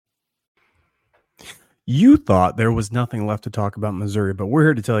You thought there was nothing left to talk about Missouri, but we're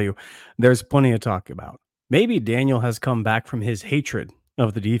here to tell you there's plenty to talk about. Maybe Daniel has come back from his hatred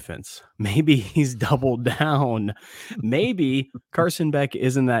of the defense. Maybe he's doubled down. Maybe Carson Beck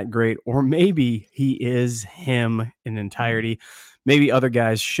isn't that great, or maybe he is him in entirety. Maybe other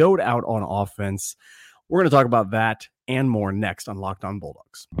guys showed out on offense. We're going to talk about that and more next on Locked On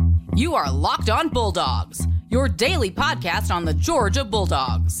Bulldogs. You are Locked On Bulldogs, your daily podcast on the Georgia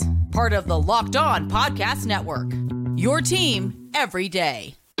Bulldogs. Part of the Locked On Podcast Network, your team every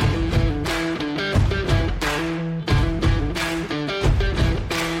day.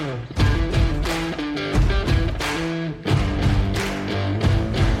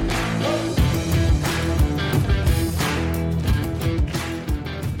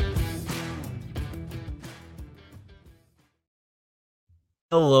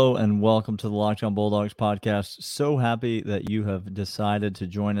 Hello and welcome to the Locked On Bulldogs podcast. So happy that you have decided to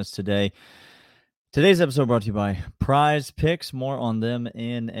join us today. Today's episode brought to you by Prize Picks. More on them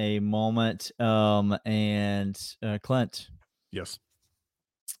in a moment. Clint. Yes.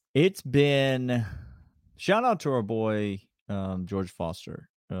 It's been, shout out to our boy, George Foster.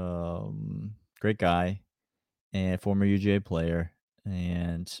 Great guy and former UGA player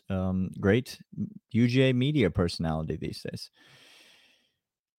and great UGA media personality these days.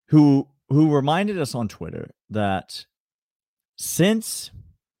 Who reminded us on Twitter that since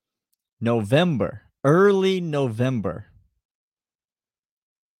early November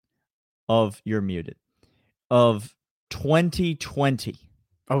of 2020.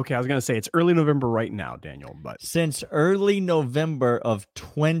 Okay, I was going to say it's early November right now, Daniel, but since early November of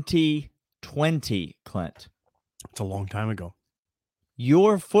 2020, Clint. It's a long time ago.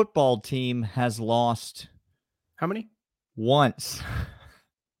 Your football team has lost. How many? Once.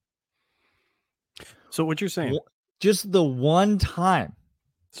 So what you're saying, just the one time.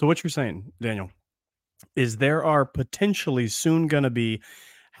 So what you're saying, Daniel, is there are potentially soon going to be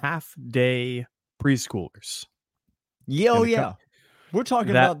half-day preschoolers. Yeah. We're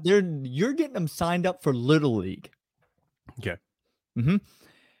talking about you're getting them signed up for Little League. Okay. Mm-hmm.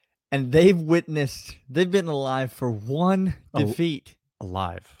 And they've been alive for one defeat.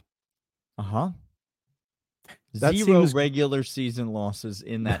 Alive. Uh-huh. That Zero regular season losses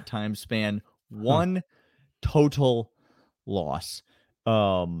in that time span. One total loss.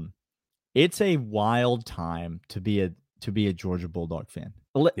 It's a wild time to be a Georgia Bulldog fan.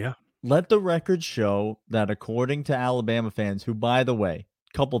 Let the record show that according to Alabama fans, who, by the way,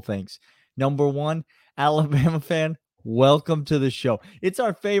 couple things. Number one, Alabama fan, welcome to the show. It's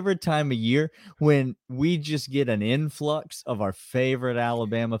our favorite time of year when we just get an influx of our favorite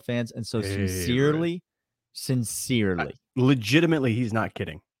Alabama fans. And so sincerely, legitimately, he's not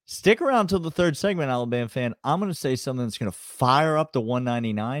kidding. Stick around till the third segment, Alabama fan. I'm going to say something that's going to fire up the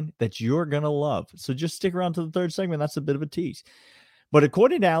 199 that you're going to love. So just stick around to the third segment. That's a bit of a tease. But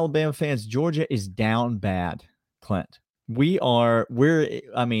according to Alabama fans, Georgia is down bad, Clint. We are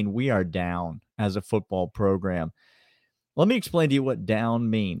down as a football program. Let me explain to you what down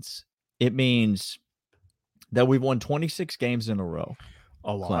means. It means that we've won 26 games in a row.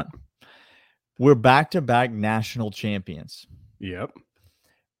 A lot. Clint. We're back-to-back national champions. Yep.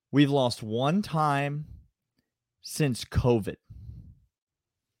 We've lost one time since COVID.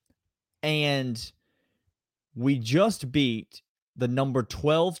 And we just beat the number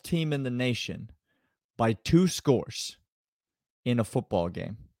 12 team in the nation by 2 scores in a football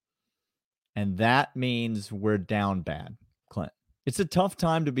game. And that means we're down bad, Clint. It's a tough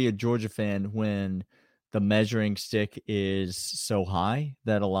time to be a Georgia fan when the measuring stick is so high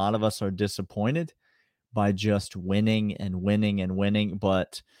that a lot of us are disappointed by just winning and winning and winning.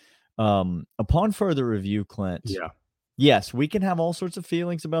 But upon further review, Clint, yes, we can have all sorts of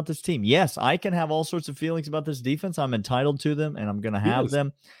feelings about this team. Yes, I can have all sorts of feelings about this defense. I'm entitled to them, and I'm going to have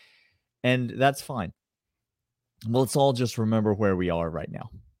them, and that's fine. Well, let's all just remember where we are right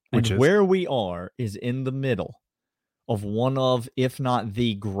now. Where we are is in the middle of one of, if not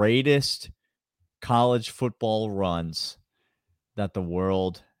the greatest college football runs that the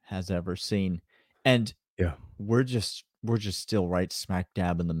world has ever seen. And we're just still right smack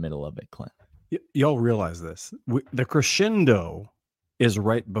dab in the middle of it, Clint. Y'all realize this. The crescendo is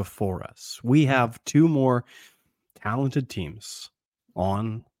right before us. We have 2 more talented teams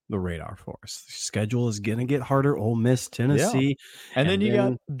on the radar for us. The schedule is going to get harder. Ole Miss, Tennessee. Yeah. And then you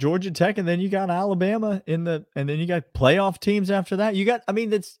got Georgia Tech, and then you got Alabama and then you got playoff teams after that. There's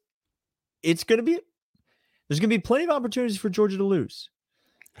going to be plenty of opportunities for Georgia to lose.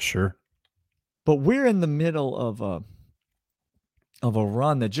 Sure. But we're in the middle of a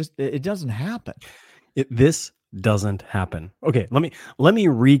run that just, it doesn't happen. This doesn't happen. Okay, let me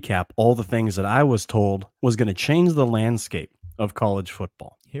recap all the things that I was told was going to change the landscape of college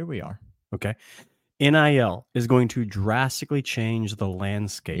football. Here we are. Okay. NIL is going to drastically change the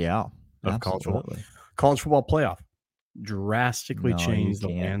landscape Yeah, of college football. absolutely. College football playoff drastically No, you change the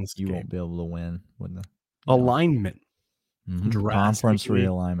can't. landscape. You won't be able to win with the Alignment conference drastically.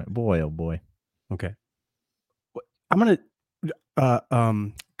 realignment. Boy, oh boy. Okay. I'm going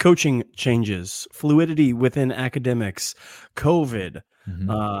to coaching changes, fluidity within academics, COVID,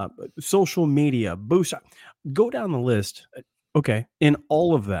 social media, boost. Go down the list. Okay. In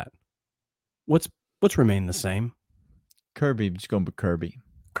all of that, what's remained the same? Kirby, just going with Kirby.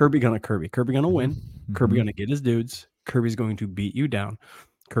 Kirby gonna win. Kirby Mhm. gonna get his dudes. Kirby's going to beat you down.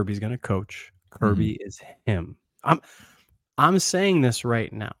 Kirby's gonna coach. Kirby is him. I'm saying this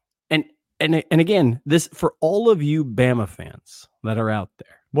right now. And again, this for all of you Bama fans that are out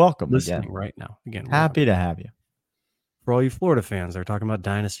there Welcome listening again. right now. Again, Happy to have you. for all you Florida fans that are talking about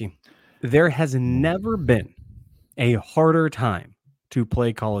dynasty, there has never been a harder time to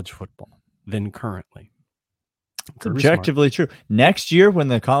play college football than currently. It's objectively true. Next year, when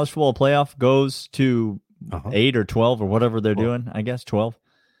the college football playoff goes to 8 or 12 or whatever they're doing, I guess 12,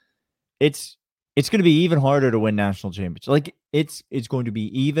 it's going to be even harder to win national championships. Like it's going to be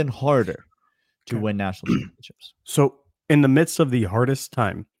even harder to win national championships. So in the midst of the hardest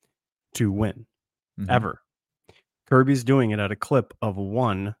time to win ever, Kirby's doing it at a clip of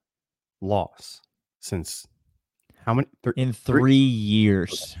 1 loss since how many? In 3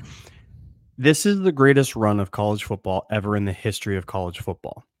 years. This is the greatest run of college football ever in the history of college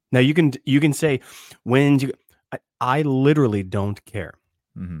football. Now you can say I literally don't care.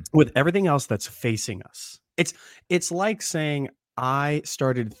 With everything else that's facing us. It's like saying I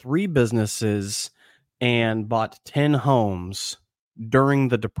started 3 businesses and bought 10 homes during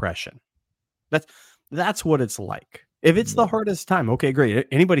the Depression. That's what it's like. If it's the hardest time, okay, great.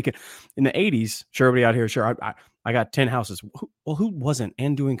 Anybody can. In the 80s, sure, everybody out here, sure, I got 10 houses. Who wasn't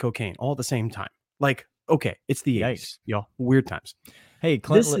and doing cocaine all at the same time? Like, okay, it's the 80s, y'all. Weird times. Hey,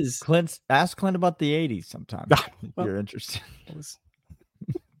 Clint, ask Clint about the 80s sometime. If you're interested.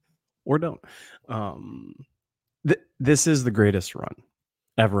 Or don't. This is the greatest run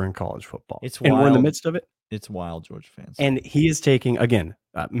ever in college football. It's and wild. We're in the midst of it. It's wild, Georgia fans. And he is taking, again,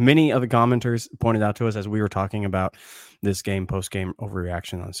 many of the commenters pointed out to us as we were talking about this game, post-game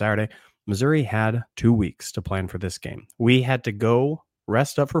overreaction on Saturday. Missouri had 2 weeks to plan for this game. We had to go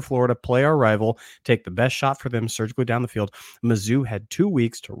rest up for Florida, play our rival, take the best shot for them surgically down the field. Mizzou had 2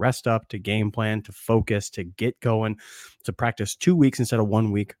 weeks to rest up, to game plan, to focus, to get going, to practice 2 weeks instead of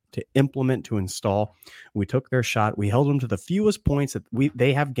 1 week, to implement, to install. We took their shot. We held them to the fewest points that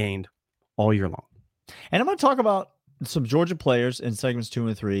they have gained all year long. And I'm going to talk about some Georgia players in segments 2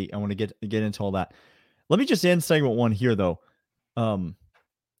 and 3. I want to get into all that. Let me just end segment 1 here, though.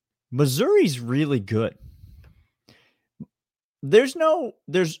 Missouri's really good. There's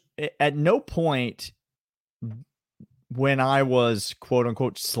at no point when I was quote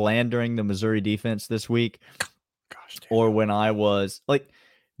unquote slandering the Missouri defense this week, or when I was like,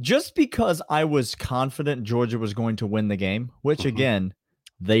 just because I was confident Georgia was going to win the game, which again,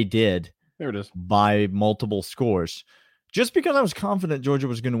 they did. There it is. By multiple scores. Just because I was confident Georgia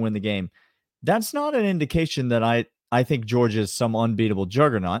was going to win the game, that's not an indication that I think Georgia is some unbeatable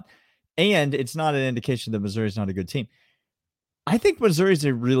juggernaut. And it's not an indication that Missouri is not a good team. I think Missouri is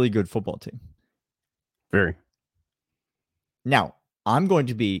a really good football team. Very. Now, I'm going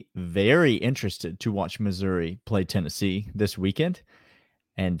to be very interested to watch Missouri play Tennessee this weekend.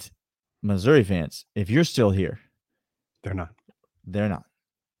 And Missouri fans, if you're still here, they're not.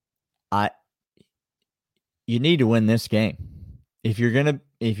 You need to win this game. If you're gonna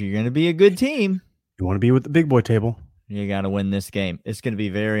be a good team, you want to be with the big boy table. You got to win this game. It's going to be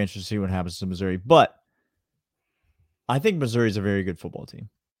very interesting to see what happens to Missouri. But I think Missouri is a very good football team.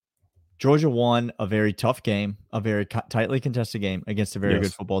 Georgia won a very tough game, a very tightly contested game against a very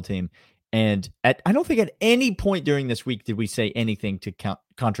good football team. And I don't think at any point during this week did we say anything to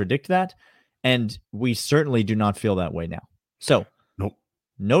contradict that. And we certainly do not feel that way now. So, nope.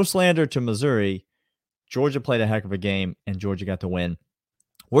 No slander to Missouri. Georgia played a heck of a game, and Georgia got the win.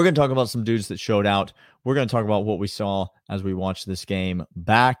 We're going to talk about some dudes that showed out. We're going to talk about what we saw as we watched this game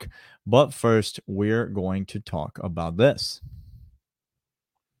back. But first, we're going to talk about this.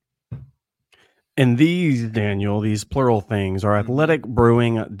 And these, Daniel, these plural things are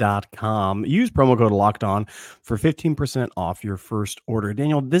athleticbrewing.com. Use promo code LOCKEDON for 15% off your first order.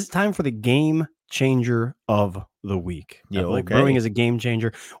 Daniel, this time for the game changer of the week. Yeah, Athletic Brewing okay. is a game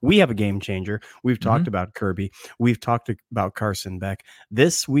changer. We have a game changer. We've talked Mhm. about Kirby. We've talked about Carson Beck.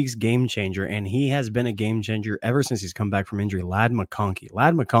 This week's game changer, and he has been a game changer ever since he's come back from injury, Lad McConkey.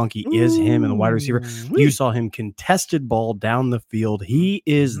 Lad McConkey is him and the wide receiver. You Ooh-wee. saw him contested ball down the field. He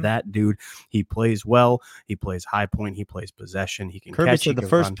is Mhm. that dude. He plays well. He plays high point. He plays possession. He can Kirby catch. He said the can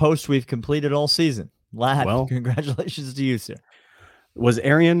first run. post we've completed all season. Lad, Well, congratulations to you, sir. was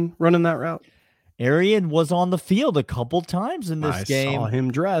Arian running that route? Arian was on the field a couple times in this I game. saw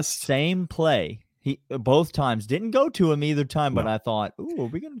him dressed. Same play. He both times. Didn't go to him either time, but No. I thought, ooh, are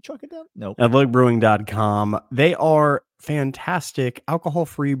we going to chuck it down? Nope. Athleticbrewing.com. They are fantastic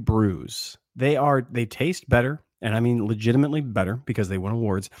alcohol-free brews. They taste better, and I mean legitimately better because they win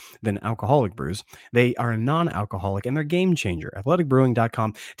awards than alcoholic brews. They are non-alcoholic and they're game changer.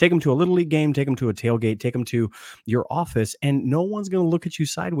 Athleticbrewing.com. Take them to a little league game, take them to a tailgate, take them to your office, and no one's going to look at you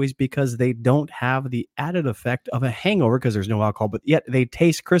sideways because they don't have the added effect of a hangover because there's no alcohol, but yet they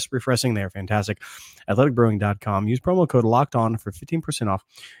taste crisp, refreshing. They are fantastic. Athleticbrewing.com. Use promo code locked on for 15% off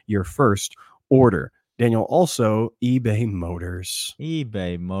your first order. Daniel, also eBay Motors.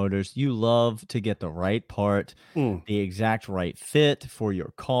 eBay Motors. You love to get the right part, Mm. the exact right fit for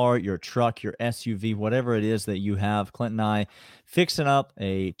your car, your truck, your SUV, whatever it is that you have. Clint and I fixing up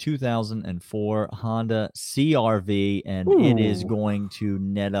a 2004 Honda CRV, and it is Ooh. going to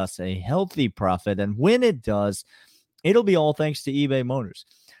net us a healthy profit. And when it does, it'll be all thanks to eBay Motors.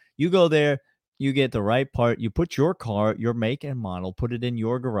 You go there, you get the right part, you put your car, your make and model, put it in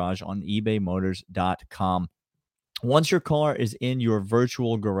your garage on ebaymotors.com. Once your car is in your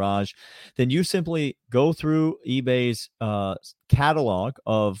virtual garage, then you simply go through eBay's catalog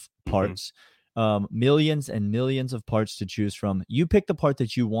of parts, millions and millions of parts to choose from. You pick the part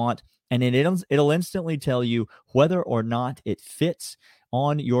that you want, and it'll instantly tell you whether or not it fits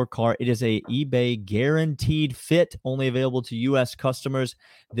on your car. It is a eBay guaranteed fit, only available to U.S. customers.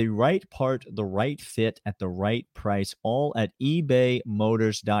 The right part, the right fit at the right price, all at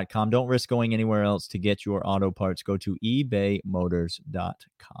ebaymotors.com. Don't risk going anywhere else to get your auto parts. Go to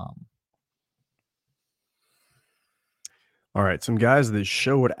ebaymotors.com. All right, some guys that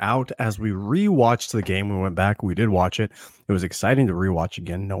showed out as we rewatched the game. We went back, we did watch it. It was exciting to rewatch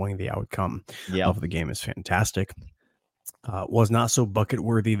again, knowing the outcome of the game is fantastic. Was not so bucket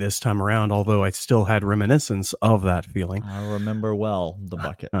worthy this time around, although I still had reminiscence of that feeling. I remember well the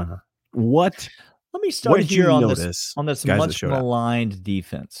bucket. What Let me start did here you on notice, this guys that much showed out? maligned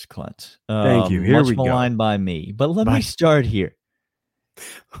defense, Clint. Thank you. Here Much we go. maligned by me, but let me start here.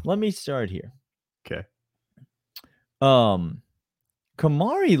 Okay. Kamari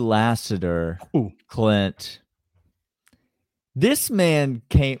Lassiter, Ooh. Clint. This man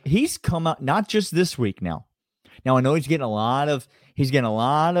he's come out not just this week now. Now I know he's getting a lot of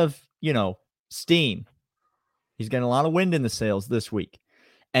steam. He's getting a lot of wind in the sails this week.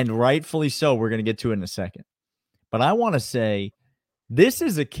 And rightfully so. We're going to get to it in a second. But I want to say this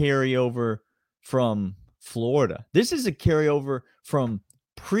is a carryover from Florida. This is a carryover from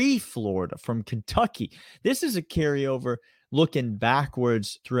pre-Florida, from Kentucky. This is a carryover looking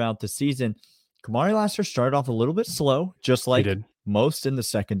backwards throughout the season. Kamari Lassiter started off a little bit slow, just like most in the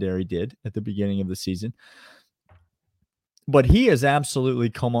secondary did at the beginning of the season. But he has absolutely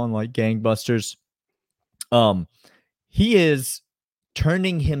come on like gangbusters. He is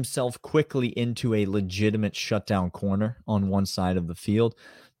turning himself quickly into a legitimate shutdown corner on one side of the field.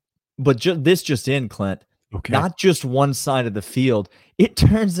 But this just in, Clint, not just one side of the field. It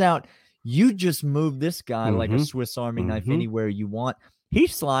turns out you just move this guy like a Swiss Army knife anywhere you want. He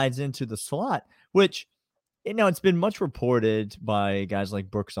slides into the slot, which, it's been much reported by guys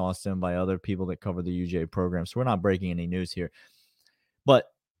like Brooks Austin, by other people that cover the UJ program. So we're not breaking any news here. But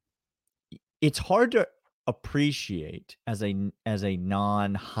it's hard to appreciate as a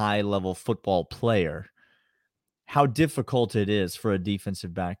non-high level football player how difficult it is for a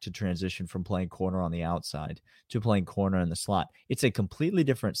defensive back to transition from playing corner on the outside to playing corner in the slot. It's a completely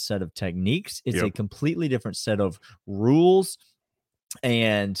different set of techniques. It's a completely different set of rules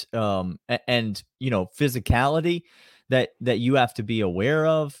and physicality that you have to be aware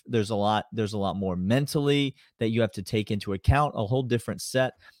of. There's a lot more mentally that you have to take into account, a whole different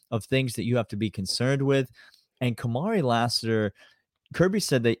set of things that you have to be concerned with. And Kamari Lassiter, Kirby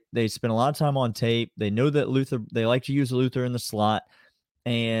said they spent a lot of time on tape. They know that they like to use Luther in the slot.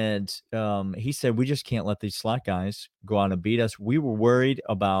 And he said, we just can't let these slot guys go out and beat us. We were worried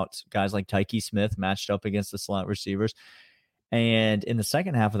about guys like Tyke Smith matched up against the slot receivers. And in the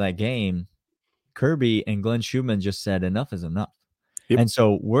second half of that game, Kirby and Glenn Schumann just said enough is enough. And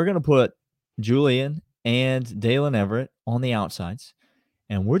so we're going to put Julian and Dalen Everett on the outsides.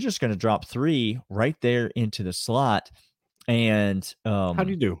 and we're just going to drop 3 right there into the slot. And How do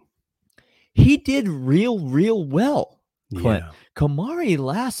you do? he did real well, Clint. Yeah. Kamari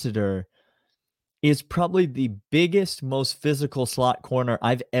Lassiter is probably the biggest, most physical slot corner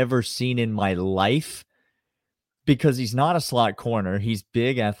I've ever seen in my life, because he's not a slot corner. He's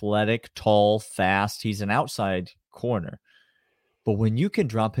big, athletic, tall, fast. He's an outside corner. But when you can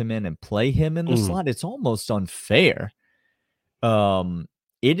drop him in and play him in the slot, it's almost unfair.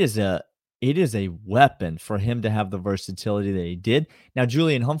 It is a weapon for him to have the versatility that he did. Now,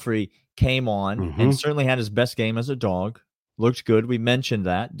 Julian Humphrey came on and certainly had his best game as a dog. Looked good. We mentioned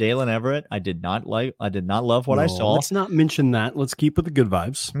that. Dalen Everett, I did not love what I saw. Let's not mention that. Let's keep with the good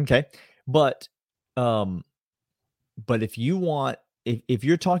vibes. Okay. But if you want, if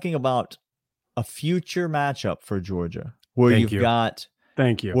you're talking about a future matchup for Georgia, where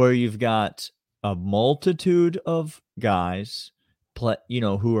you've got a multitude of guys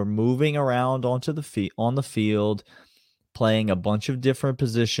who are moving around on the field, playing a bunch of different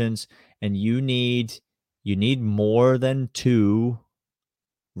positions, and you need more than 2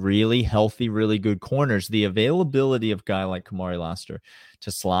 really healthy, really good corners. The availability of a guy like Kamari Lassiter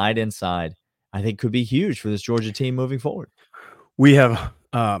to slide inside, I think, could be huge for this Georgia team moving forward. We have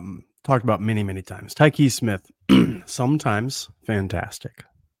talked about many times. Tyke Smith, sometimes fantastic,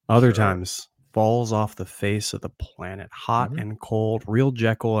 other times falls off the face of the planet, hot and cold, real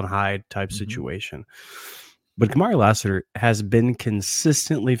Jekyll and Hyde type situation. But Kamari Lassiter has been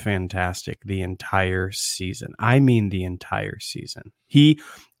consistently fantastic the entire season. I mean, the entire season.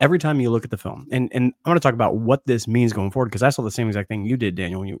 Every time you look at the film, and I'm going to talk about what this means going forward, because I saw the same exact thing you did,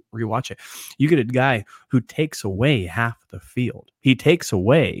 Daniel, when you rewatch it. You get a guy who takes away half the field. He takes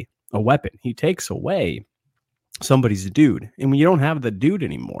away a weapon. He takes away somebody's dude. And when you don't have the dude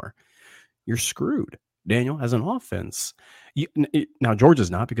anymore, you're screwed, Daniel, as an offense. Now,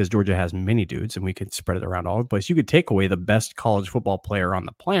 Georgia's not, because Georgia has many dudes and we could spread it around all over the place. You could take away the best college football player on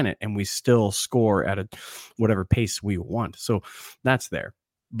the planet and we still score at whatever pace we want. So that's there.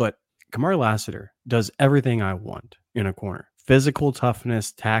 But Kamari Lassiter does everything I want in a corner. Physical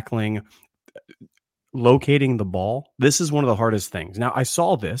toughness, tackling, locating the ball. This is one of the hardest things. Now, I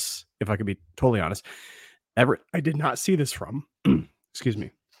saw this, if I could be totally honest. Everett, I did not see this from, excuse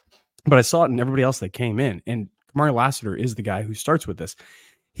me, but I saw it in everybody else that came in. And Kamari Lassiter is the guy who starts with this.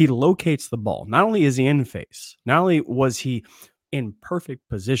 He locates the ball. Not only is he in phase, not only was he in perfect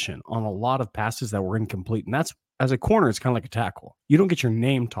position on a lot of passes that were incomplete. And that's, as a corner, it's kind of like a tackle. You don't get your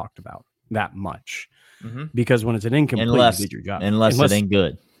name talked about that much because when it's an incomplete, you did your job. Unless it ain't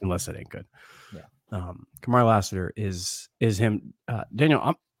good. Unless it ain't good. Yeah. Kamari Lassiter is him. Daniel,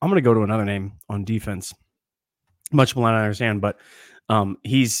 I'm going to go to another name on defense. Much more I understand, but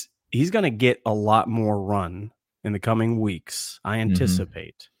he's going to get a lot more run in the coming weeks, I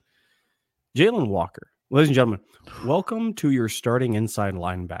anticipate. Jalen Walker, ladies and gentlemen, welcome to your starting inside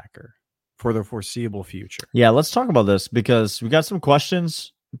linebacker for the foreseeable future. Yeah, let's talk about this because we got some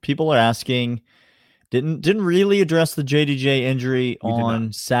questions. People are asking. Didn't really address the JDJ injury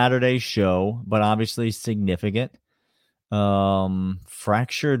on Saturday's show, but obviously significant.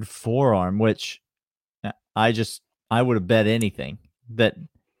 Fractured forearm, which I would have bet anything that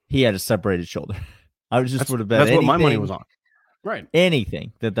he had a separated shoulder. I would have bet that's anything, what my money was on. Right.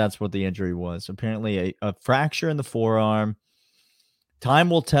 Anything that's what the injury was. Apparently a fracture in the forearm. Time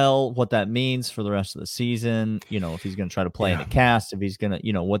will tell what that means for the rest of the season. If he's going to try to play in a cast, if he's going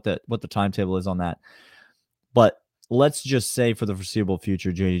to, what the timetable is on that. But let's just say for the foreseeable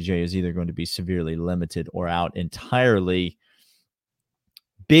future, JDJ is either going to be severely limited or out entirely.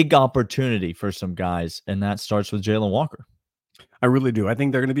 Big opportunity for some guys, and that starts with Jalen Walker. I really do. I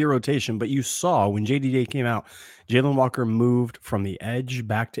think they're going to be a rotation, but you saw when JDJ came out, Jalen Walker moved from the edge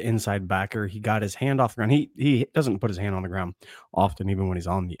back to inside backer. He got his hand off the ground. He doesn't put his hand on the ground often, even when he's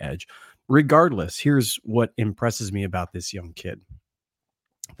on the edge. Regardless, here's what impresses me about this young kid.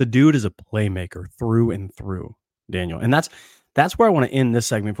 The dude is a playmaker through and through, Daniel. And that's where I want to end this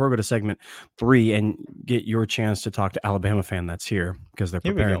segment before we go to segment 3 and get your chance to talk to Alabama fan that's here because they're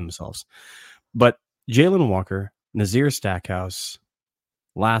preparing themselves. But Jalen Walker, Nazir Stackhouse,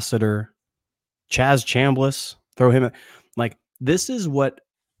 Lassiter, Chaz Chambliss, throw him like this is what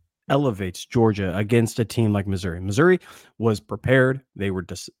elevates Georgia against a team like Missouri. Missouri was prepared. They were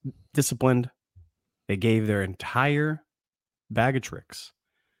disciplined. They gave their entire bag of tricks.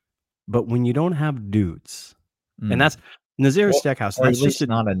 But when you don't have dudes, and that's Nazir Stackhouse, that's just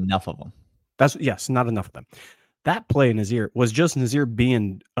not enough of them. Not enough of them. That play, Nazir, was just Nazir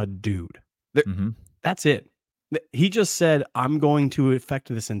being a dude. That's it. He just said, I'm going to affect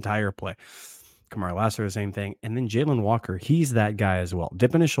this entire play. Kamar Lassiter, the same thing. And then Jalen Walker, he's that guy as well.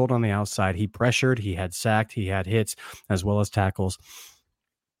 Dipping his shoulder on the outside. He pressured, he had sacked, he had hits as well as tackles.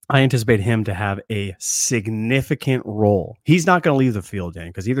 I anticipate him to have a significant role. He's not going to leave the field, Dan,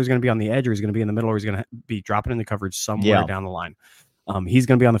 because either he's going to be on the edge or he's going to be in the middle or he's going to be dropping in the coverage somewhere down the line. He's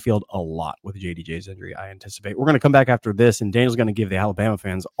going to be on the field a lot with JDJ's injury, I anticipate. We're going to come back after this, and Daniel's going to give the Alabama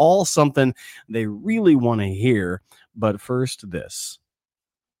fans all something they really want to hear. But first, this.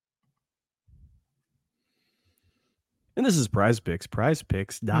 And this is Prize Picks,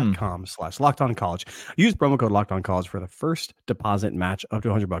 prizepicks.com/LockedOnCollege. Use promo code LockedOnCollege for the first deposit match up to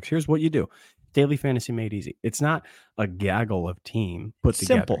 $100. Here's what you do. Daily fantasy made easy. It's not a gaggle of team put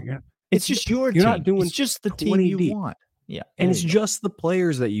together. Simple. It's just your You're team. Not doing it's just the team you want. Yeah. And it's just the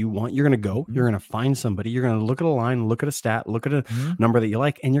players that you want. You're going to go, you're going to find somebody, you're going to look at a line, look at a stat, look at a number that you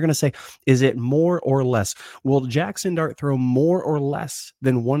like, and you're going to say, is it more or less? Will Jackson Dart throw more or less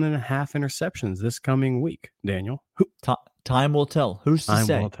than 1.5 interceptions this coming week, Daniel? Time will tell. Who's to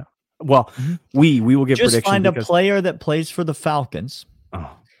say? Well, we will give just predictions. Find a player that plays for the Falcons.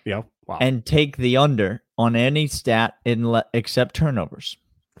 Oh, yeah. Wow. And take the under on any stat except turnovers.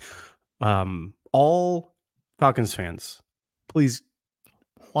 All Falcons fans, please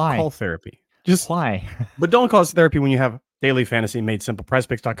call therapy. Just why? But don't call us therapy when you have daily fantasy made simple.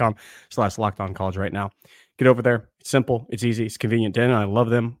 PrizePicks.com/LockedOnCollege right now. Get over there. It's simple. It's easy. It's convenient. Dan and I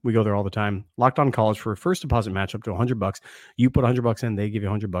love them. We go there all the time. Locked On College for a first deposit match up to $100. You put $100 in, they give you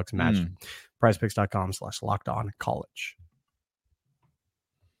 $100 match. PrizePicks.com/LockedOnCollege.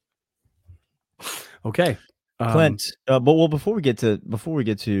 Okay. Clint, before we get to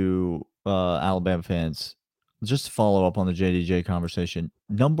Alabama fans, just to follow up on the JDJ conversation,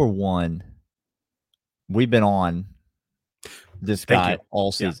 number one, we've been on this guy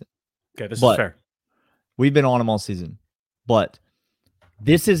all season. Yeah. Okay, this is fair. We've been on him all season, but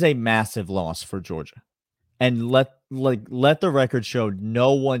this is a massive loss for Georgia. And let the record show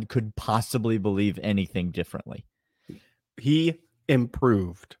no one could possibly believe anything differently. He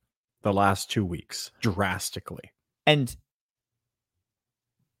improved the last 2 weeks drastically. And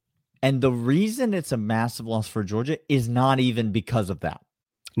the reason it's a massive loss for Georgia is not even because of that.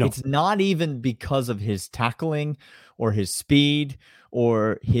 No. It's not even because of his tackling or his speed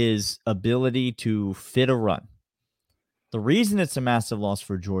or his ability to fit a run. The reason it's a massive loss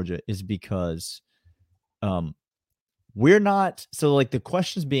for Georgia is because we're not. So, like, the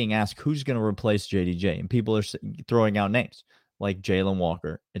question's being asked, who's going to replace JDJ? And people are throwing out names like Jalen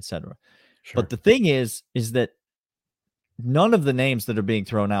Walker, etc. Sure. But the thing is that none of the names that are being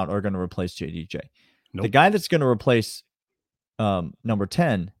thrown out are going to replace JDJ. Nope. The guy that's going to replace number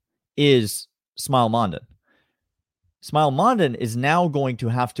 10 is Smile Mondon. Smile Mondon is now going to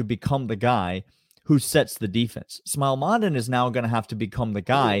have to become the guy who sets the defense. Smile Mondon is now going to have to become the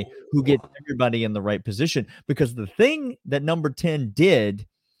guy who gets everybody in the right position, because the thing that number 10 did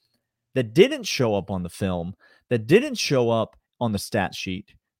that didn't show up on the film, that didn't show up on the stat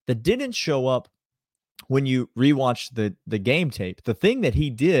sheet, that didn't show up when you rewatch the game tape, the thing that he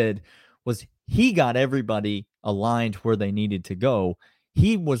did was he got everybody aligned where they needed to go.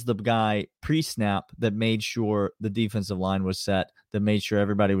 He was the guy pre-snap that made sure the defensive line was set, that made sure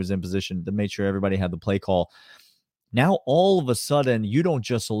everybody was in position, that made sure everybody had the play call. Now, all of a sudden, you don't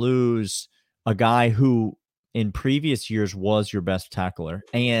just lose a guy who in previous years was your best tackler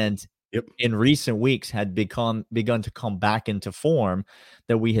and in recent weeks had begun to come back into form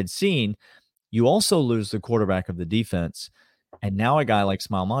that we had seen. You also lose the quarterback of the defense. And now a guy like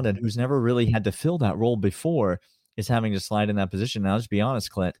Smile Mondon, who's never really had to fill that role before, is having to slide in that position. Now, let's be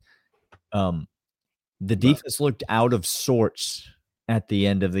honest, Clint. The defense looked out of sorts at the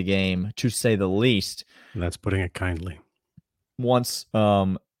end of the game, to say the least. That's putting it kindly. Once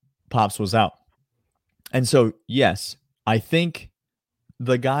Pops was out. And so, yes, I think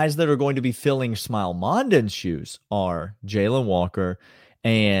the guys that are going to be filling Smile Mondon's shoes are Jalen Walker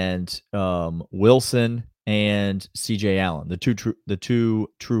and Wilson and CJ Allen, the two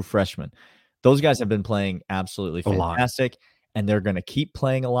true freshmen. Those guys have been playing absolutely fantastic, and they're going to keep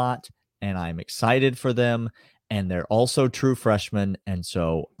playing a lot, and I'm excited for them, and they're also true freshmen, and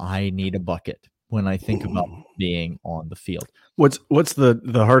so I need a bucket when I think about being on the field. What's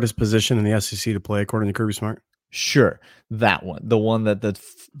the hardest position in the SEC to play according to Kirby Smart? Sure, that one, the one that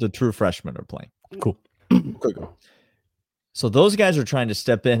the true freshmen are playing. Cool. So those guys are trying to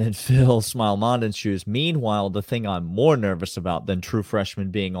step in and fill Smile Mondon's shoes. Meanwhile, the thing I'm more nervous about than true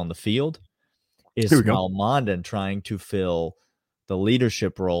freshmen being on the field is Smile Mondon trying to fill the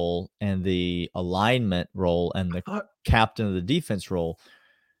leadership role and the alignment role and the captain of the defense role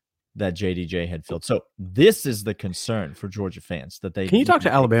that JDJ had filled. So this is the concern for Georgia fans that they. Can you talk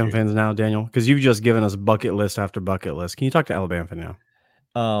to Alabama fans now, Daniel? Because you've just given us bucket list after bucket list. Can you talk to Alabama fans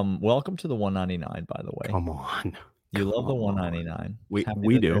now? Welcome to the 199, by the way. Come on. You love the 199.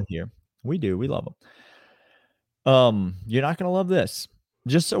 We do. Here. We do. We love them. You're not going to love this.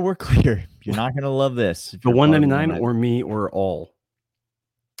 Just so we're clear, you're not going to love this. The 199 or me or all?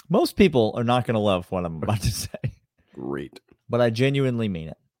 Most people are not going to love what I'm about to say. Great. But I genuinely mean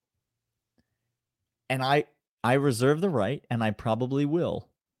it. And I reserve the right, and I probably will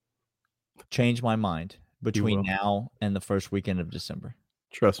change my mind between now and the first weekend of December.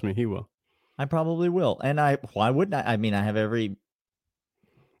 Trust me, he will. I probably will. And why wouldn't I? I mean, I have every...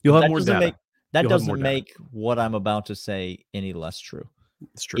 You'll have more data. That doesn't make what I'm about to say any less true.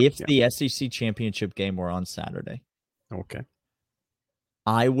 It's true. If the SEC championship game were on Saturday, okay,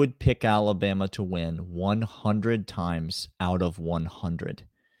 I would pick Alabama to win 100 times out of 100.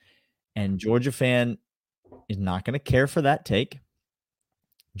 And Georgia fan is not going to care for that take.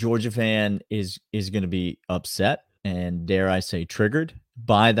 Georgia fan is going to be upset and, dare I say, triggered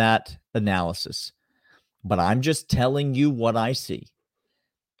by that analysis. But I'm just telling you what I see.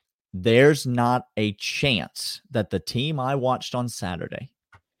 There's not a chance that the team I watched on Saturday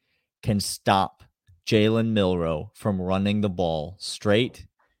can stop Jalen Milroe from running the ball straight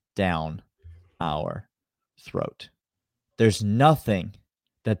down our throat. There's nothing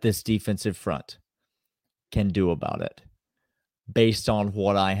that this defensive front can do about it based on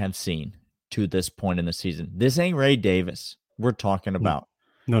what I have seen to this point in the season. This ain't Ray Davis we're talking about.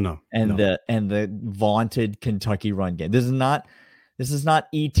 No. The vaunted Kentucky run game. This is not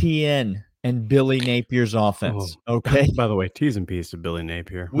ETN and Billy Napier's offense. Okay. By the way, T's and P's to Billy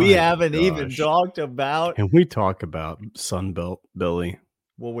Napier. We haven't even talked about. Can we talk about Sunbelt Billy?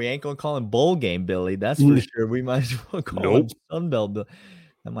 Well, we ain't gonna call him Bowl Game Billy. That's for sure. We might as well call him Sunbelt Billy.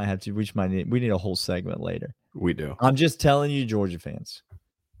 That might have to reach we need a whole segment later. We do. I'm just telling you, Georgia fans,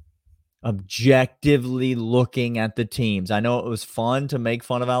 objectively looking at the teams. I know it was fun to make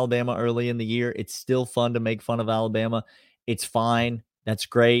fun of Alabama early in the year. It's still fun to make fun of Alabama. It's fine. That's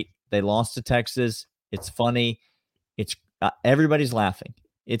great. They lost to Texas. It's funny. It's everybody's laughing.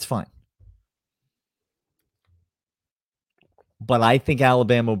 It's fine. But I think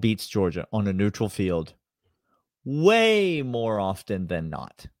Alabama beats Georgia on a neutral field way more often than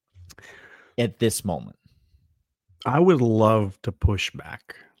not at this moment. I would love to push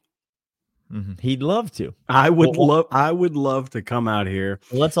back. Mm-hmm. He'd love to. I would love to come out here.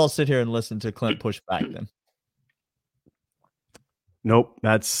 Let's all sit here and listen to Clint push back then. Nope,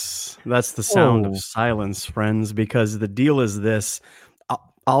 that's the sound of silence, friends, because the deal is this.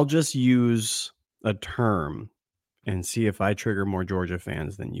 I'll just use a term and see if I trigger more Georgia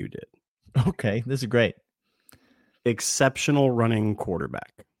fans than you did. Okay, this is great. Exceptional running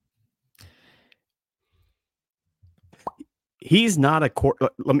quarterback. He's not a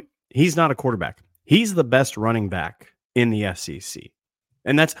quarterback. He's the best running back in the SEC.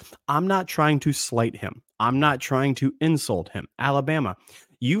 And I'm not trying to slight him. I'm not trying to insult him. Alabama,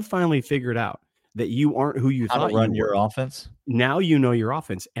 you finally figured out that you aren't who you thought you were. How to run your offense? Now you know your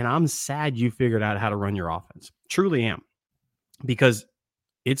offense. And I'm sad you figured out how to run your offense. Truly am. Because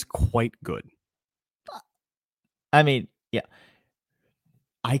it's quite good. I mean, yeah.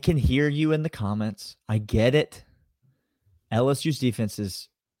 I can hear you in the comments. I get it. LSU's defense is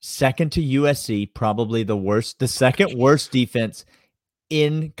second to USC, probably the second worst defense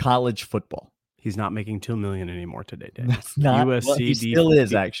in college football. He's not making $2 million anymore today, Dave. That's not USC. Well, he still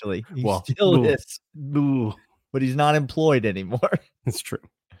is, actually. He still is. But he's not employed anymore. It's true.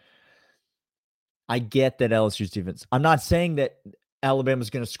 I get that LSU's defense. I'm not saying that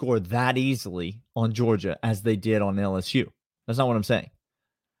Alabama's going to score that easily on Georgia as they did on LSU. That's not what I'm saying.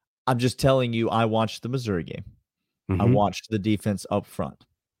 I'm just telling you, I watched the Missouri game. Mm-hmm. I watched the defense up front.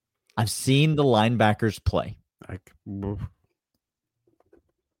 I've seen the linebackers play.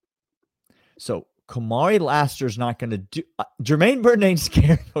 So Kamari Laster's not going to do. Jermaine Burton ain't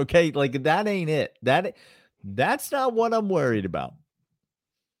scared. Okay, like that ain't it. That's not what I'm worried about.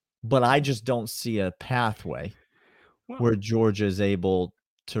 But I just don't see a pathway where Georgia is able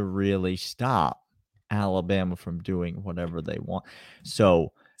to really stop Alabama from doing whatever they want.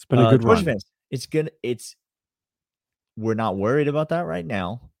 So it's been a good run. Fans, we're not worried about that right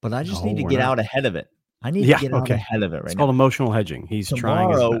now, but I just need to get out ahead of it. I need to get out ahead of it right now. It's called emotional hedging. He's trying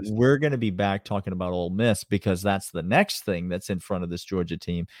his best. We're going to be back talking about Ole Miss because that's the next thing that's in front of this Georgia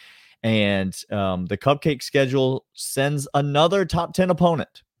team. And the Cupcake schedule sends another top 10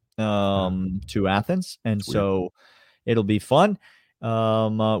 opponent to Athens. And so it'll be fun.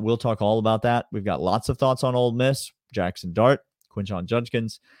 We'll talk all about that. We've got lots of thoughts on Ole Miss, Jackson Dart, Quinshon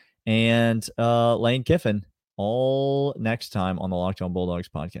Judkins, and Lane Kiffin all next time on the Locked On Bulldogs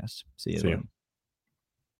podcast. See you. See you.